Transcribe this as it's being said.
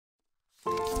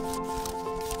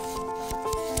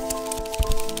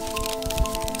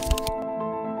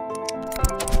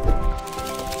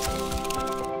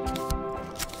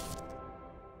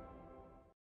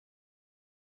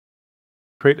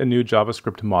Create a new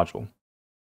JavaScript module.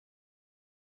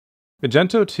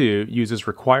 Magento 2 uses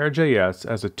require.js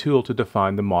as a tool to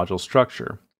define the module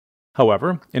structure.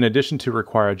 However, in addition to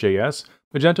require.js,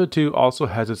 Magento 2 also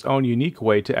has its own unique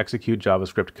way to execute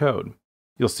JavaScript code.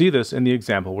 You'll see this in the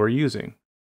example we're using.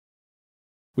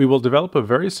 We will develop a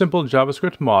very simple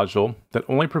JavaScript module that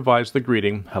only provides the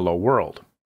greeting "Hello World."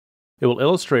 It will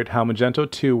illustrate how Magento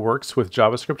 2 works with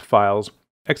JavaScript files,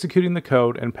 executing the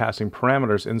code and passing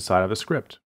parameters inside of a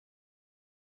script.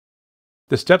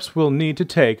 The steps we'll need to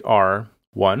take are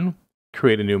 1.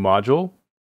 Create a new module.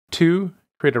 2.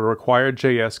 Create a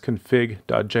require.js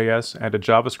config.js and a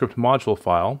JavaScript module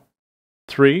file.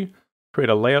 3. Create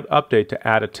a layout update to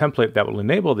add a template that will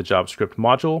enable the JavaScript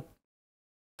module.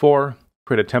 4.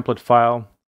 Create a template file.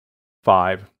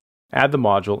 5. Add the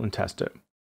module and test it.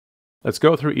 Let's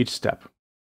go through each step.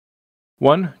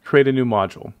 1. Create a new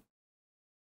module.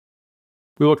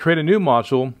 We will create a new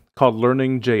module called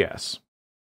Learning.js.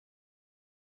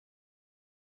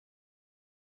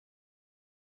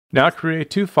 Now create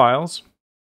two files,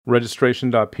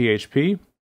 registration.php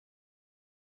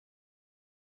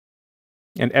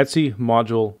and Etsy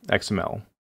module XML.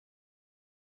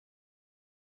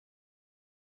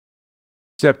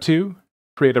 Step 2.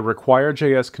 Create a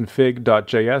require.js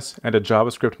config.js and a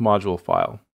JavaScript module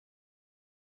file.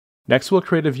 Next, we'll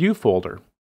create a Vue folder.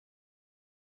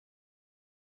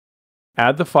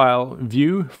 Add the file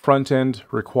view frontend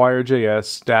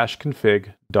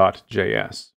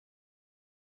require.js-config.js.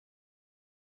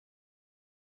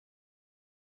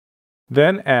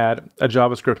 Then add a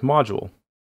JavaScript module.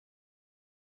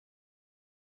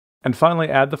 And finally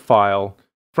add the file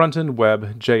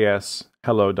frontendweb.js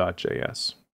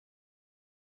hello.js.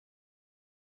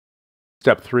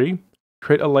 Step 3.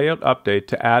 Create a layout update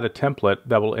to add a template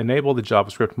that will enable the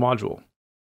JavaScript module.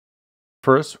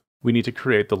 First, we need to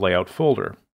create the layout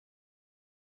folder.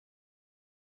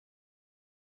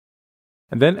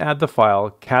 And then add the file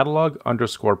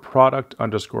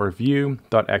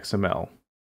catalog_product_view.xml.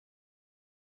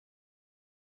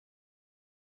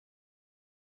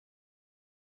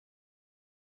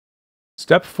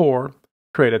 Step 4.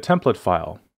 Create a template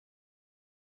file.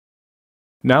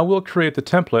 Now we'll create the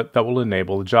template that will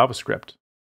enable the JavaScript.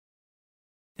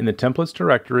 In the templates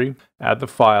directory, add the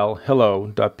file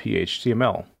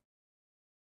hello.phml.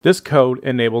 This code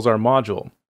enables our module.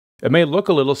 It may look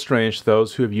a little strange to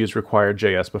those who have used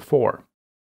require.js before.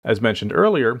 As mentioned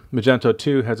earlier, Magento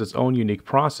 2 has its own unique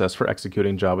process for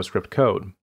executing JavaScript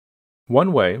code.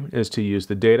 One way is to use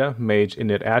the data mage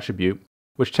init attribute,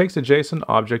 which takes a JSON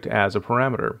object as a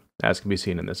parameter, as can be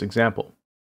seen in this example.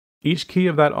 Each key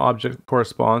of that object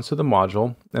corresponds to the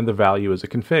module, and the value is a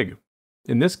config.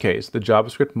 In this case, the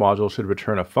JavaScript module should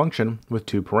return a function with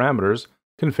two parameters,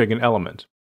 config and element.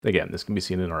 Again, this can be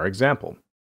seen in our example.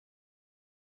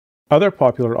 Other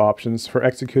popular options for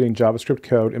executing JavaScript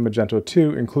code in Magento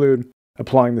 2 include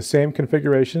applying the same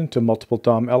configuration to multiple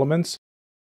DOM elements,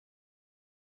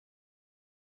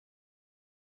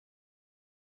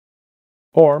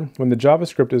 or, when the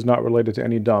JavaScript is not related to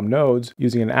any DOM nodes,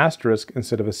 using an asterisk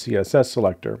instead of a CSS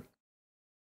selector.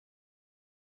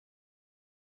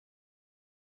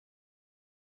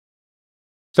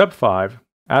 Step 5.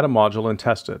 Add a module and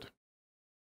test it.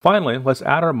 Finally, let's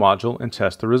add our module and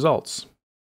test the results.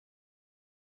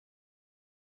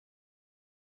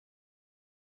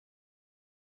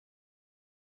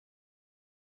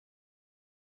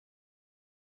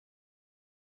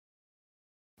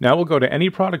 Now we'll go to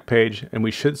any product page and we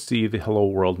should see the Hello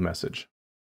World message.